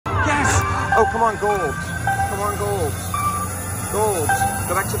Oh, come on, gold. Come on, gold. Gold.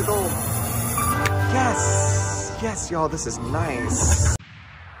 Go back to the gold. Yes. Yes, y'all, this is nice.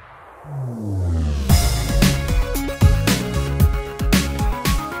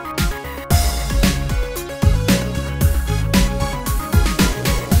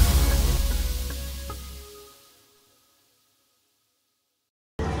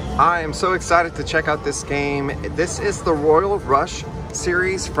 I am so excited to check out this game. This is the Royal Rush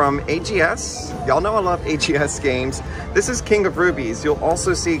series from AGS. Y'all know I love AGS games. This is King of Rubies. You'll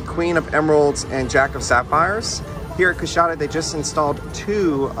also see Queen of Emeralds and Jack of Sapphires. Here at Kashada, they just installed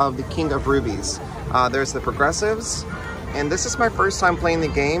 2 of the King of Rubies. There's the Progressives, and this is my first time playing the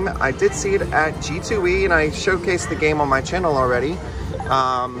game. I did see it at G2E, and I showcased the game on my channel already.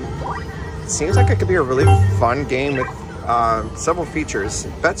 It seems like it could be a really fun game with several features.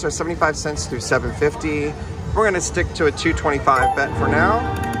 Bets are 75 cents through 7.50. We're gonna stick to a 2.25 bet for now.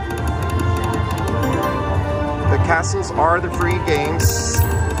 The castles are the free games,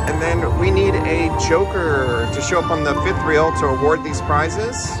 and then we need a joker to show up on the 5th reel to award these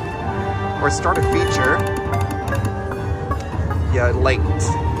prizes or start a feature. Yeah, late,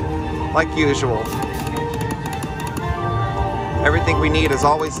 like usual. Everything we need is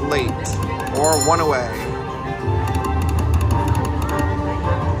always late or 1 away.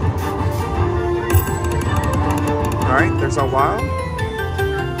 All right, there's our wild.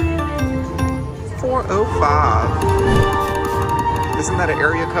 405. Isn't that an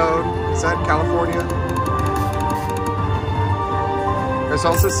area code? Is that California? There's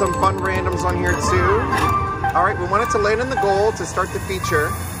also some fun randoms on here too. All right, we wanted to land in the gold to start the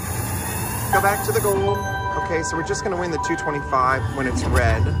feature. Go back to the gold. Okay, so we're just gonna win the 225 when it's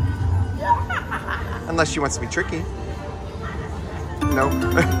red. Unless she wants to be tricky. Nope.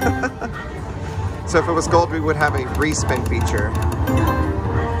 So if it was gold, we would have a respin feature.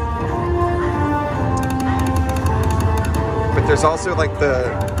 But there's also like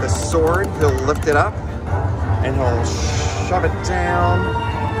the sword, he'll lift it up and he'll shove it down,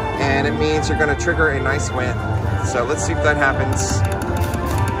 and it means you're gonna trigger a nice win. So let's see if that happens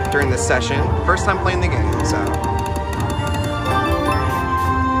during this session. First time playing the game, so.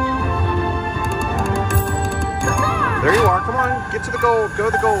 There you are, come on, get to the gold, go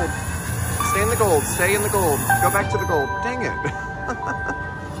to the gold. Stay in the gold, stay in the gold. Go back to the gold. Dang it.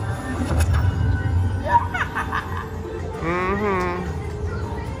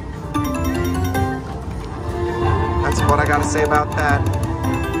 That's what I gotta say about that.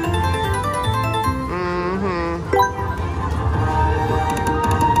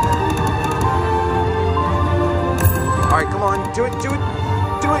 Alright, come on, do it, do it,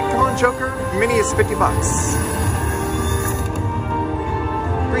 do it. Come on, Joker. Mini is 50 bucks.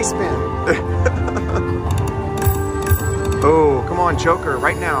 Respin. Oh, come on, Joker,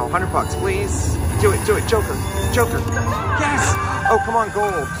 right now, 100 bucks, please. Do it, Joker, Joker. Yes! Oh, come on,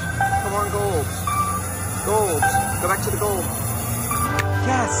 gold. Come on, gold. Gold. Go back to the gold.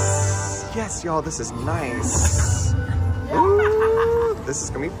 Yes! Yes, y'all, this is nice. Ooh, this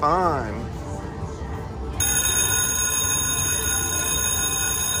is gonna be fun.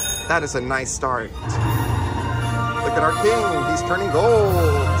 That is a nice start. Look at our king, he's turning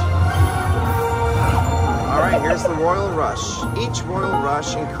gold. All right, here's the Royal Rush. Each Royal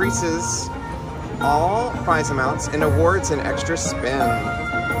Rush increases all prize amounts and awards an extra spin.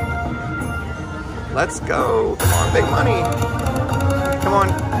 Let's go, come on, big money. Come on,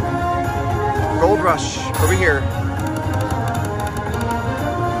 Gold Rush, over here.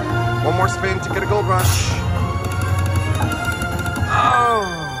 One more spin to get a Gold Rush. Oh,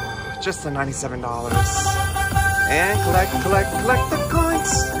 just the $97. And collect the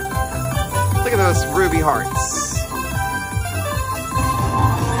coins. Look at those ruby hearts.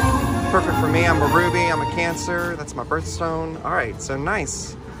 Perfect for me, I'm a ruby, I'm a Cancer, that's my birthstone. All right, so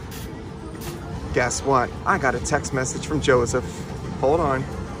nice. Guess what? I got a text message from Joseph. Hold on.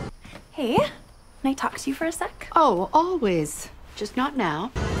 Hey, can I talk to you for a sec? Oh, always. Just not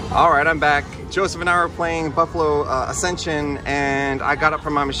now. All right, I'm back. Joseph and I were playing Buffalo Ascension, and I got up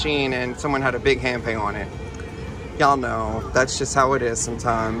from my machine and someone had a big hand pay on it. Y'all know, that's just how it is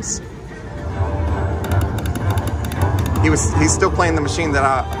sometimes. He's still playing the machine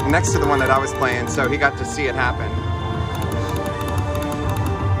that next to the one that I was playing, so he got to see it happen.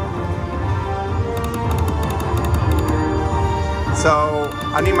 So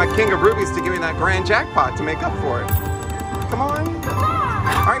I need my King of Rubies to give me that grand jackpot to make up for it. Come on.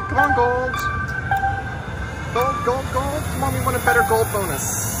 All right, come on, gold. Gold, gold, gold. Come on, we want a better gold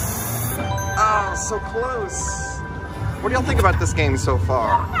bonus. Oh, so close. What do y'all think about this game so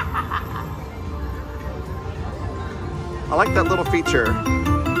far? I like that little feature.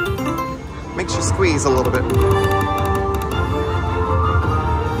 makes you squeeze a little bit.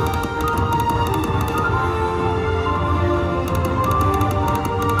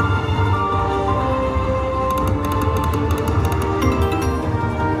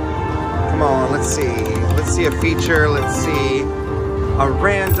 Come on, let's see. Let's see a feature. Let's see a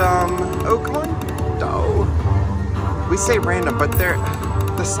random. Oh, come on. No. We say random, but they're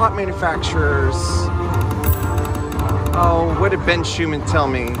the slot manufacturers. Oh, what did Ben Schumann tell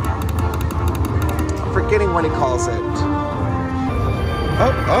me? I'm forgetting what he calls it. A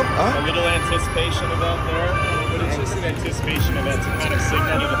little anticipation event there, but it's just an anticipation event to kind of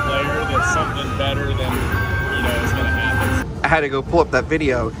signal to the player that something better than, you know, is going to happen. I had to go pull up that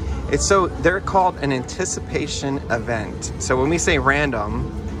video. It's so they're called an anticipation event. So when we say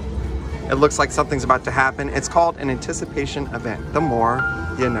random, it looks like something's about to happen. It's called an anticipation event. The more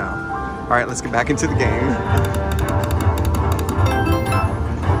you know. All right, let's get back into the game.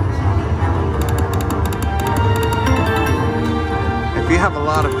 If you have a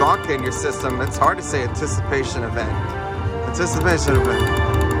lot of vodka in your system, it's hard to say anticipation event. Anticipation event.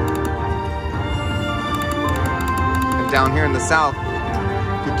 And down here in the South,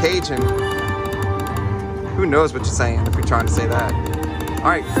 if you're Cajun, who knows what you're saying if you're trying to say that. All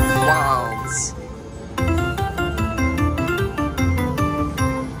right, wilds.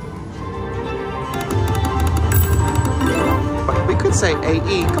 But we could say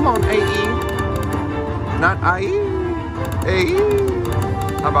AE. Come on, AE. Not IE. AE.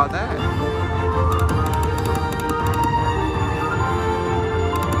 How about that?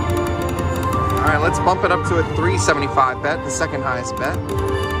 All right, let's bump it up to a 375 bet, the second highest bet.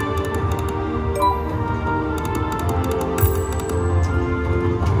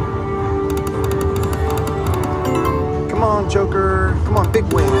 Come on, Joker. Come on, big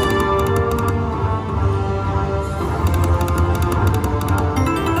win.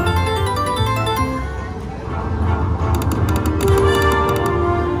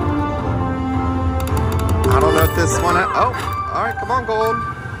 I don't know if this one... Oh, all right, come on, gold.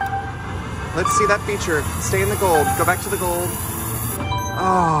 Let's see that feature. Stay in the gold. Go back to the gold.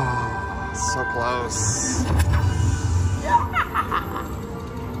 Oh, so close.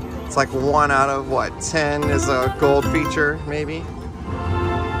 It's like 1 out of, what, 10 is a gold feature, maybe?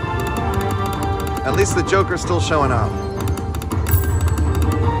 At least the Joker's still showing up.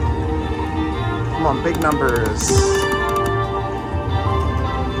 Come on, big numbers.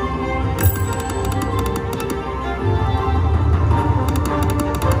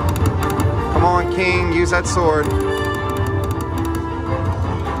 Come on, King, use that sword.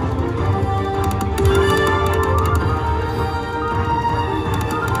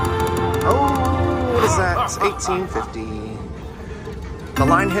 It's 1850. The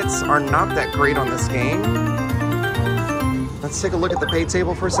line hits are not that great on this game. Let's take a look at the pay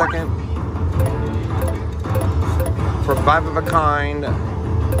table for a second. For 5 of a kind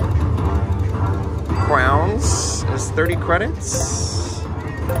crowns is 30 credits.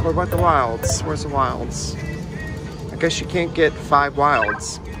 What about the wilds? Where's the wilds? I guess you can't get 5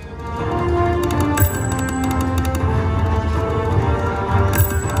 wilds.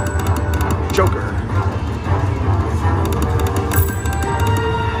 Joker.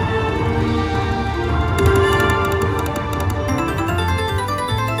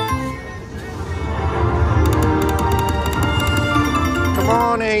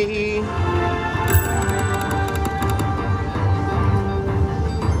 AE.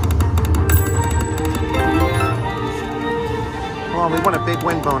 Come on, we want a big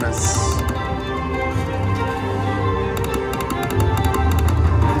win bonus.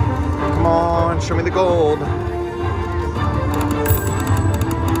 Come on, show me the gold.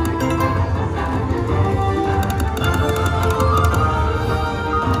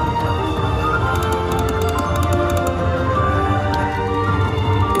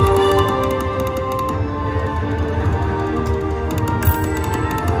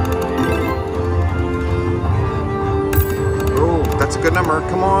 Good number.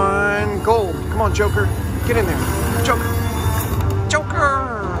 Come on, gold. Come on, Joker. Get in there. Joker.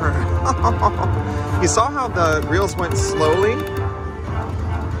 Joker! You saw how the reels went slowly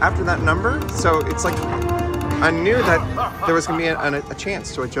after that number? So it's like, I knew that there was going to be a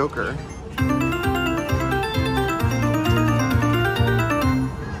chance to a Joker.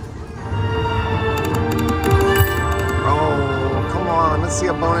 Oh, come on. Let's see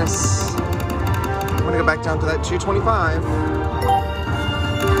a bonus. I'm going to go back down to that 225.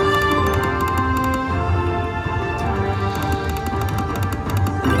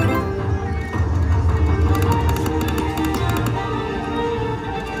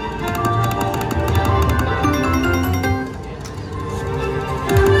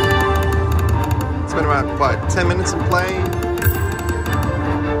 been about, what, 10 minutes in play?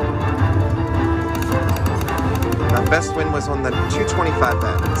 My best win was on the 225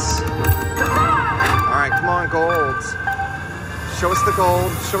 bets. Alright, come on, gold. Show us the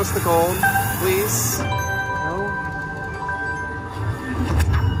gold. Show us the gold, please. No?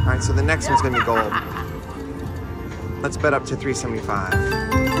 Alright, so the next one's gonna be gold. Let's bet up to 375.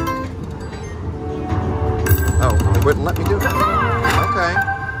 Oh, it wouldn't let me do it. Okay.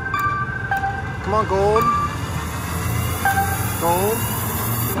 Come on, gold. Gold.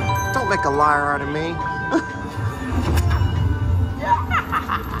 Don't make a liar out of me.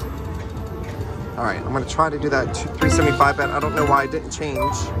 Alright, I'm going to try to do that 375 bet. I don't know why it didn't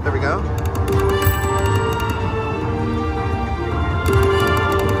change. There we go.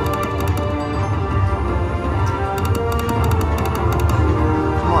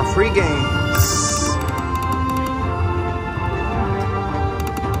 Come on, free games.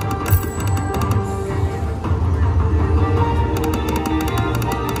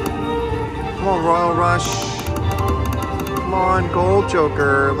 Come on, Royal Rush. Come on, Gold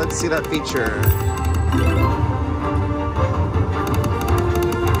Joker. Let's see that feature.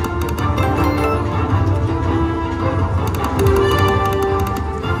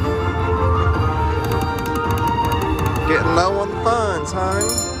 Getting low on the funds, huh?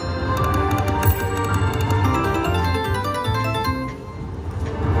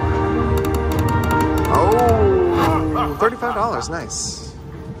 Oh, $35, nice.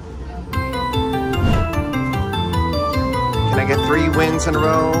 Can I get 3 wins in a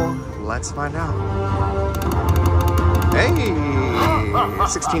row? Let's find out. Hey,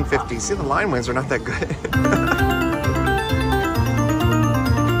 1650. See, the line wins are not that good.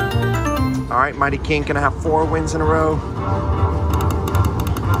 All right, Mighty King, can I have 4 wins in a row?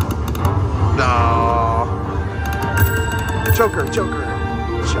 No. Joker, Joker.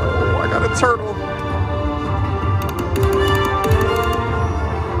 Oh, I got a turtle.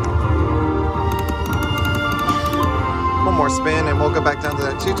 One more spin and we'll go back down to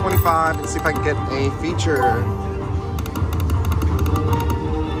that 225 and see if I can get a feature.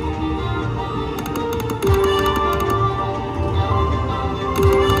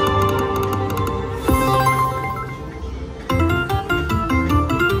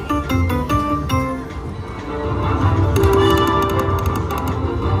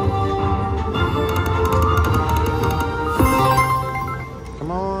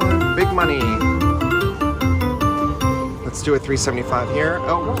 Come on, big money. Let's do a 375 here.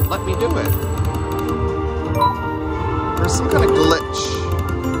 Oh, it won't let me do it. There's some kind of glitch.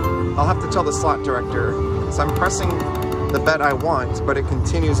 I'll have to tell the slot director. So I'm pressing the bet I want, but it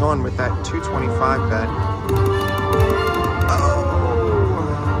continues on with that 225 bet. Oh!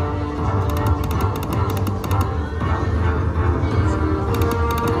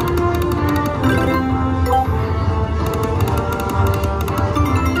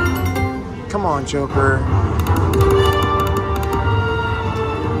 Come on, Joker.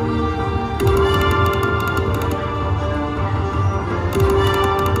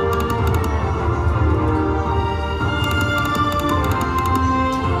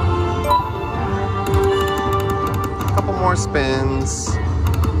 More spins.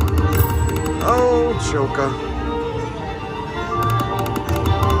 Oh, Joker.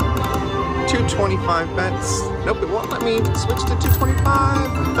 225 bets. Nope, it won't let me switch to 225.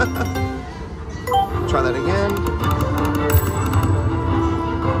 Try that again.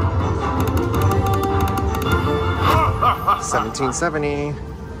 $17.70.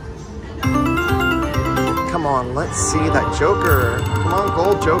 Come on, let's see that Joker. Come on,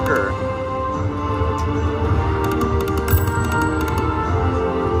 Gold Joker.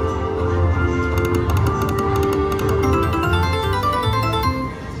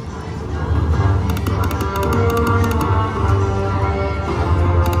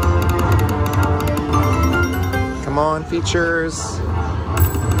 Come on, features.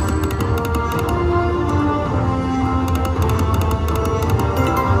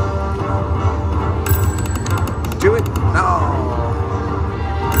 Do it. No.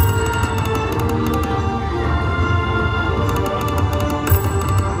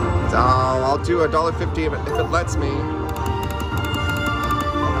 I'll do $1.50 if it lets me.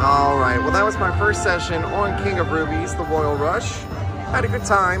 All right, well that was my first session on King of Rubies, the Royal Rush. I had a good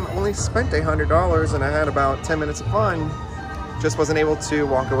time, only spent $100 and I had about 10 minutes of fun. Just wasn't able to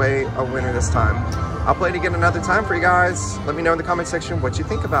walk away a winner this time. I'll play it again another time for you guys. Let me know in the comment section what you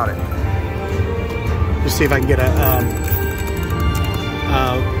think about it. Just see if I can get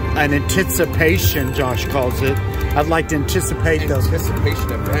an anticipation, Josh calls it. I'd like to anticipate those.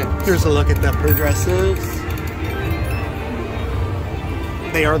 Anticipation event. Here's a look at the progressives.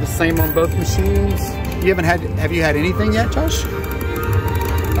 They are the same on both machines. You haven't had, have you had anything yet, Josh? I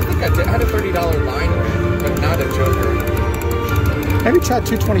think I did. I had a $30 line win, but not a joker. Maybe try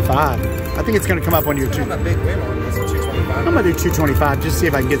 225. I think it's going to come up on your two. I'm a big win on this 225. I'm going to do 225 just see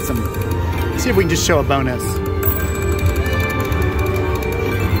if I can get some, see if we can just show a bonus.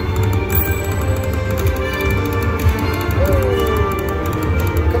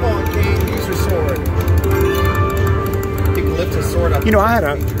 Come on, King, use your sword. You can lift his sword up. You know, I had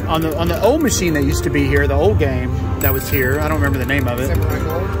a, on the old machine that used to be here, the old game that was here, I don't remember the name of it. Samurai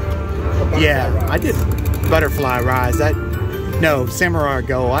Gold? Yeah, I did Butterfly Rise. No, Samurai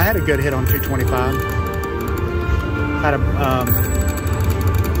Gold. I had a good hit on 225. Had a,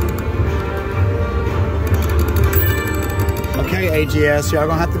 okay, AGS, y'all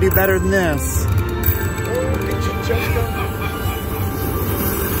gonna have to do better than this.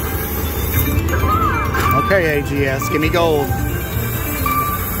 Okay, AGS, give me gold.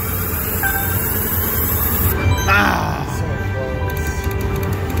 Ah!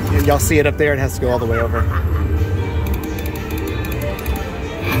 Y'all see it up there? It has to go all the way over.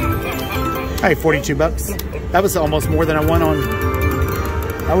 Hey, 42 bucks. That was almost more than I won on.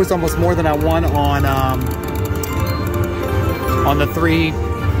 That was almost more than I won on the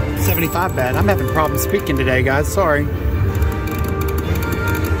 375 bet. I'm having problems speaking today, guys. Sorry.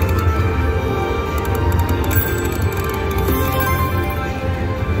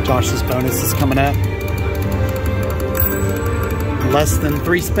 Josh's bonus is coming up. Less than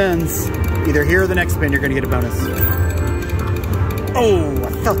 3 spins. Either here or the next spin, you're going to get a bonus. Oh,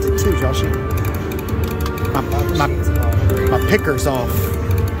 I felt it too, Joshy. My picker's off.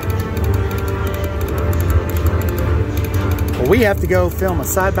 Well, we have to go film a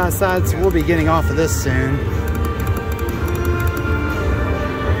side-by-side, so we'll be getting off of this soon.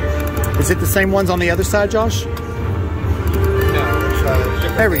 Is it the same ones on the other side, Josh? No.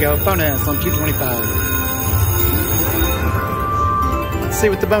 There we go. Bonus on 225. Let's see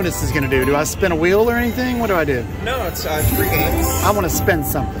what the bonus is going to do. Do I spin a wheel or anything? What do I do? No, it's 3 games. I want to spin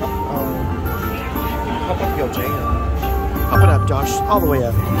something. Pop up your jam. Pop it up, Josh. All the way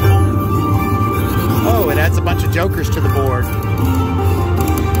up. Oh, it adds a bunch of jokers to the board.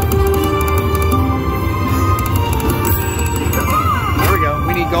 There we go.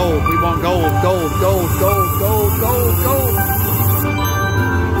 We need gold. We want gold, gold, gold, gold, gold, gold, gold.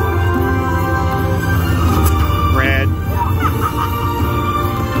 Red.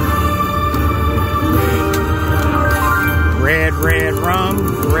 Red, red, rum,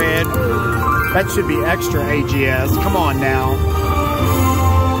 red. That should be extra AGS. Come on now.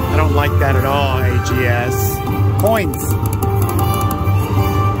 I don't like that at all, AGS. Coins.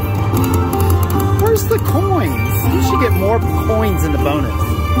 Where's the coins? You should get more coins in the bonus.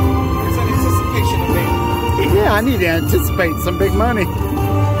 There's an anticipation of me. Yeah, I need to anticipate some big money.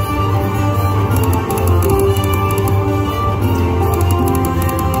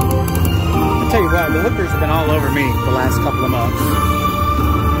 I'll tell you what, the hookers have been all over me the last couple of months.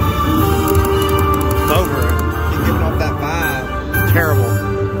 Over it. You're giving off that vibe. Terrible.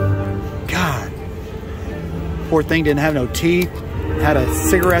 God. Poor thing didn't have no teeth. Had a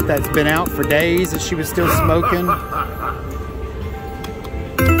cigarette that's been out for days that she was still smoking.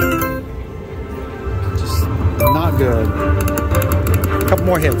 Just not good. A couple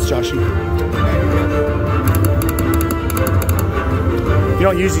more hits, Joshy. You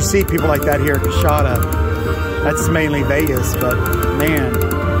don't usually see people like that here at Coshada. That's mainly Vegas, but man.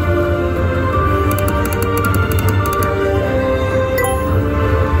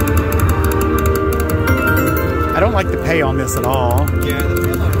 I don't like the pay on this at all. Yeah, the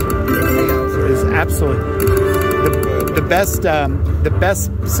payouts is absolutely the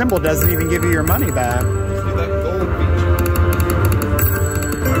best symbol doesn't even give you your money back. that gold feature.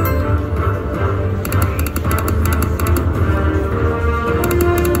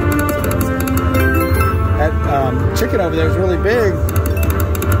 That chicken over there is really big.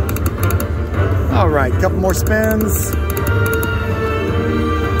 All right, couple more spins.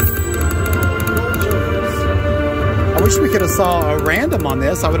 I wish we could have saw a random on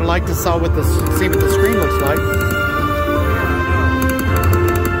this. I would have liked to see what the screen looks like. You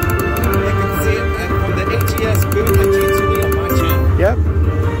can see it from the AGS booth at G2E on my channel. Yep.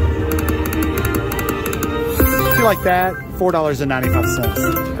 If you like that,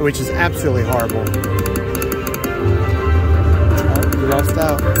 $4.95, which is absolutely horrible. Oh, you lost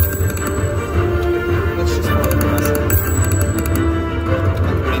out. Let's just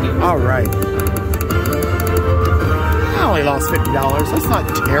All right. I only lost $50. That's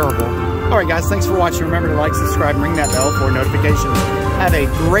not terrible. All right, guys, thanks for watching. Remember to like, subscribe, and ring that bell for notifications. Have a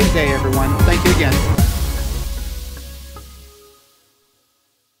great day, everyone. Thank you again.